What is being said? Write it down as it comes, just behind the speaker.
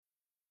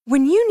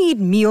When you need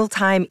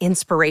mealtime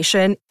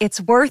inspiration,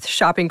 it's worth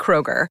shopping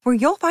Kroger, where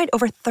you'll find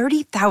over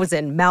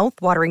 30,000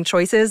 mouth-watering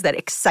choices that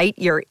excite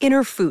your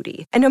inner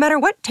foodie. And no matter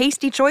what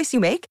tasty choice you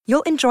make,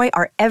 you'll enjoy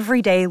our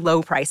everyday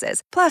low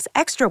prices, plus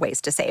extra ways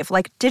to save,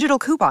 like digital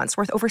coupons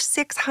worth over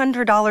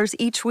 $600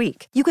 each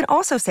week. You can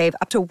also save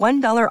up to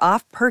 $1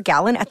 off per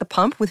gallon at the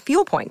pump with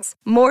fuel points.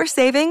 More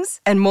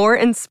savings and more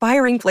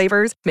inspiring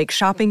flavors make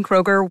shopping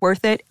Kroger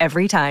worth it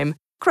every time.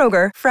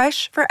 Kroger,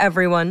 fresh for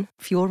everyone.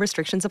 Fuel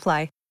restrictions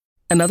apply.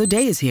 Another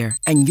day is here,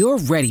 and you're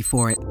ready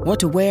for it. What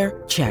to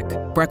wear? Check.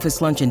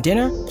 Breakfast, lunch, and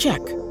dinner? Check.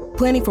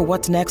 Planning for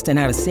what's next and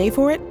how to save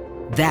for it?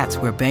 That's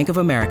where Bank of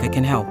America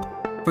can help.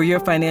 For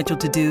your financial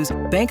to-dos,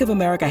 Bank of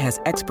America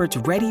has experts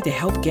ready to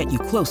help get you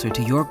closer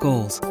to your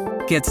goals.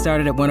 Get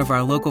started at one of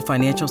our local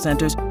financial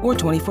centers or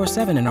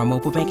 24/7 in our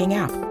mobile banking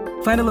app.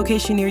 Find a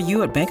location near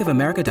you at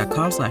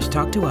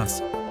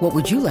bankofamerica.com/talktous. What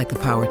would you like the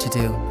power to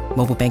do?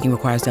 Mobile banking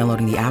requires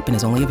downloading the app and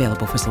is only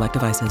available for select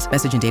devices.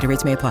 Message and data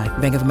rates may apply.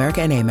 Bank of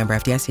America N.A., member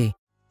FDIC.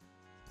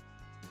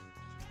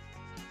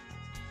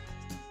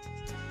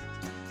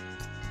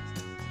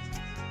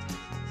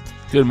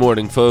 Good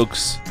morning,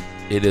 folks.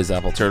 It is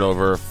Apple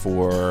Turnover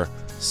for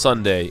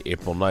Sunday,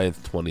 April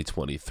 9th,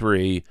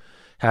 2023.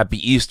 Happy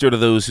Easter to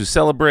those who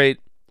celebrate.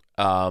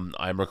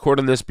 I'm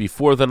recording this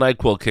before the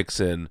NyQuil kicks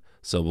in,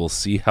 so we'll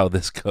see how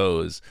this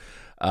goes.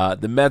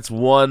 The Mets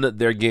won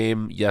their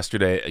game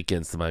yesterday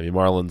against the Miami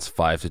Marlins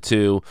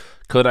 5-2.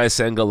 Kodai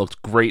Senga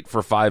looked great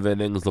for 5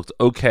 innings, looked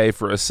okay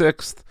for a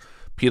 6th.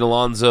 Pete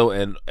Alonso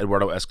and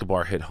Eduardo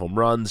Escobar hit home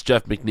runs.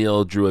 Jeff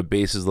McNeil drew a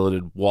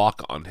bases-loaded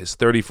walk on his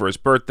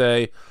 31st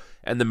birthday.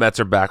 And the Mets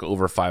are back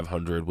over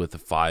 500 with a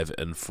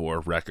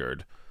 5-4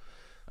 record.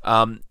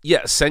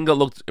 Senga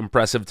looked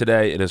impressive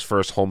today in his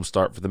first home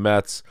start for the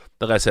Mets.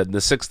 Like I said, in the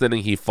 6th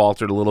inning, he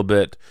faltered a little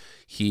bit.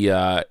 He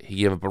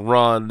gave up a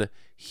run.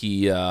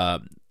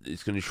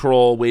 His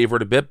control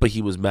wavered a bit, but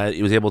he was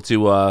able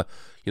to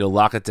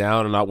lock it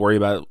down and not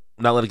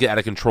let it get out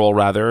of control,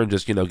 rather, and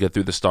just get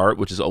through the start,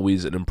 which is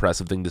always an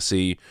impressive thing to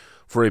see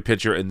for a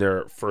pitcher in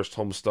their first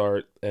home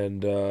start.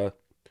 And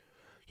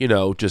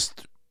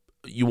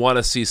you want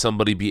to see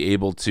somebody be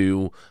able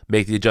to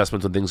make the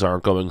adjustments when things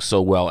aren't going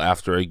so well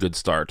after a good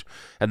start.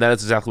 And that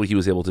is exactly what he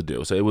was able to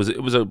do. So it was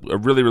a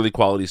really, really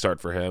quality start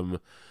for him.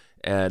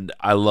 And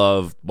I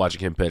love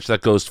watching him pitch.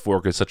 That ghost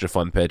fork is such a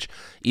fun pitch.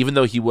 Even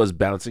though he was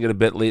bouncing it a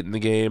bit late in the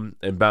game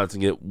and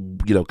bouncing it,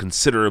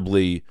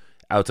 considerably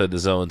outside the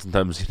zone,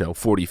 sometimes,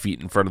 40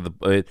 feet from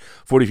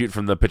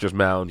the pitcher's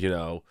mound,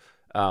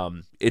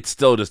 it's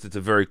a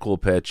very cool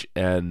pitch.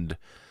 And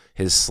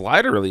his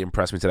slider really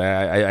impressed me today.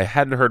 I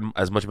hadn't heard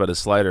as much about his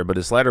slider, but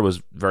his slider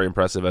was very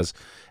impressive, as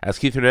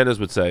Keith Hernandez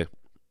would say.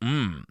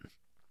 Pete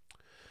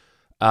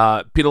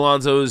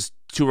Alonso's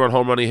 2-run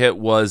home run he hit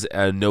was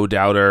a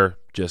no-doubter.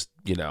 Just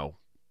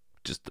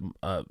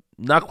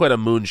not quite a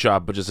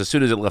moonshot, but just as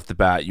soon as it left the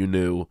bat, you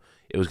knew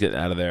it was getting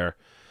out of there.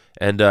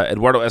 And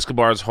Eduardo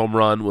Escobar's home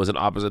run was an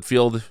opposite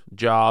field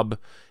job,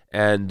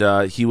 and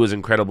he was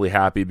incredibly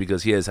happy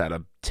because he has had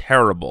a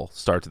terrible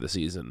start to the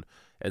season.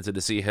 And so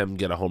to see him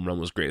get a home run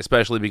was great,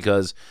 especially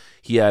because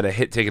he had a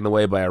hit taken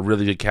away by a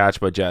really good catch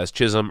by Jazz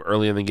Chisholm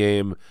early in the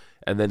game,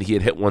 and then he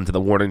had hit one to the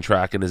warning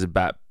track in his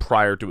at-bat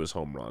prior to his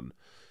home run.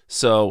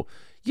 So,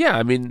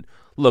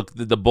 look,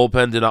 the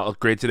bullpen did not look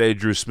great today.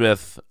 Drew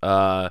Smith,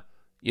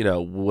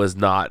 was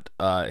not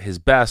his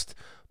best,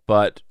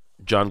 but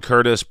John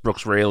Curtis,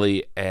 Brooks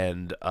Raley,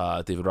 and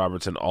David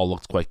Robertson all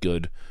looked quite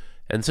good.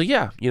 And so,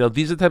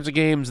 these are the types of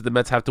games that the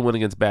Mets have to win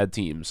against bad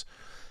teams.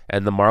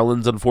 And the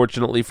Marlins,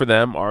 unfortunately for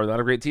them, are not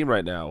a great team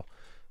right now.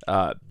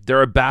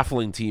 They're a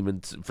baffling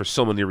team for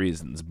so many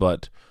reasons,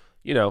 but,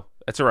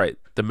 that's all right.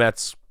 The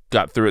Mets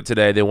got through it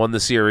today. They won the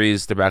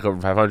series. They're back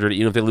over 500.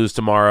 Even if they lose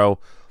tomorrow,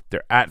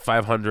 they're at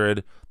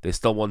 500. They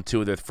still won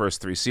 2 of their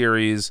first 3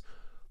 series.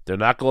 They're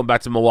not going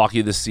back to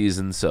Milwaukee this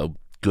season, so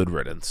good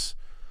riddance.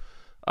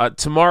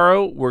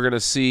 Tomorrow, we're going to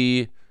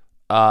see,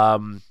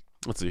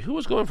 let's see, who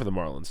was going for the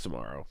Marlins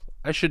tomorrow?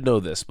 I should know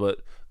this,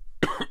 but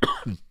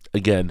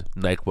again,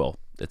 NyQuil,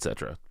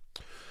 etc.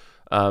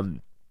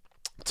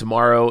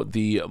 Tomorrow,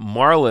 the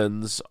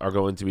Marlins are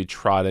going to be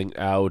trotting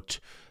out,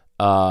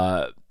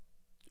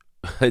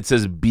 it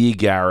says B.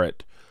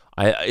 Garrett.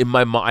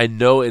 I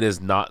know it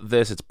is not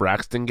this. It's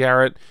Braxton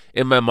Garrett.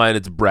 In my mind,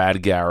 it's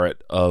Brad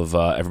Garrett of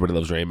Everybody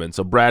Loves Raymond.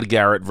 So Brad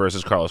Garrett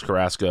versus Carlos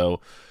Carrasco.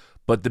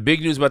 But the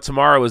big news about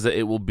tomorrow is that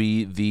it will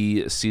be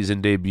the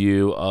season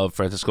debut of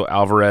Francisco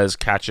Alvarez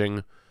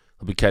catching.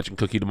 He'll be catching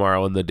Cookie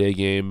tomorrow in the day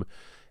game.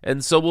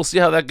 And so we'll see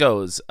how that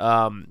goes.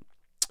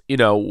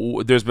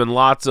 There's been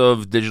lots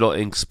of digital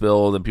ink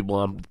spilled and people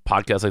on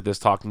podcasts like this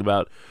talking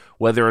about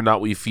whether or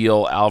not we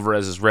feel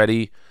Alvarez is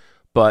ready.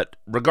 But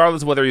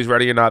regardless of whether he's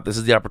ready or not, this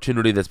is the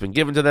opportunity that's been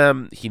given to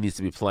them. He needs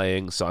to be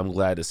playing, so I'm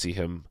glad to see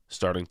him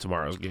starting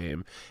tomorrow's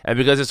game. And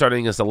because he's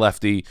starting against a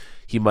lefty,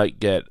 he might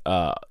get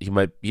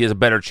he has a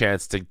better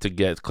chance to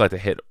collect a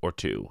hit or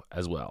two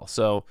as well.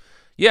 So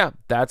yeah,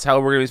 that's how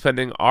we're gonna be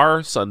spending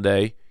our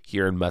Sunday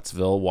here in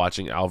Metsville,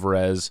 watching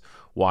Alvarez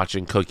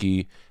watching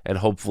Cookie and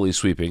hopefully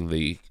sweeping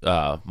the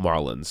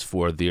Marlins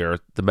for the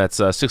Mets'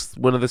 6th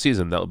win of the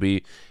season. That will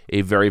be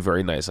a very,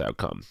 very nice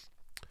outcome.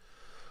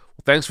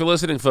 Well, thanks for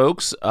listening,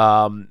 folks.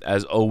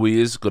 As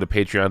always, go to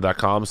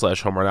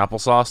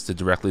patreon.com/homerunappleSauce to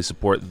directly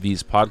support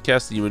these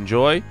podcasts that you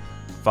enjoy.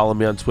 Follow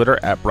me on Twitter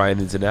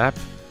 @BrianNeedsAnApp.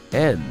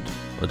 And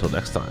until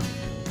next time,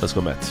 let's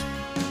go Mets.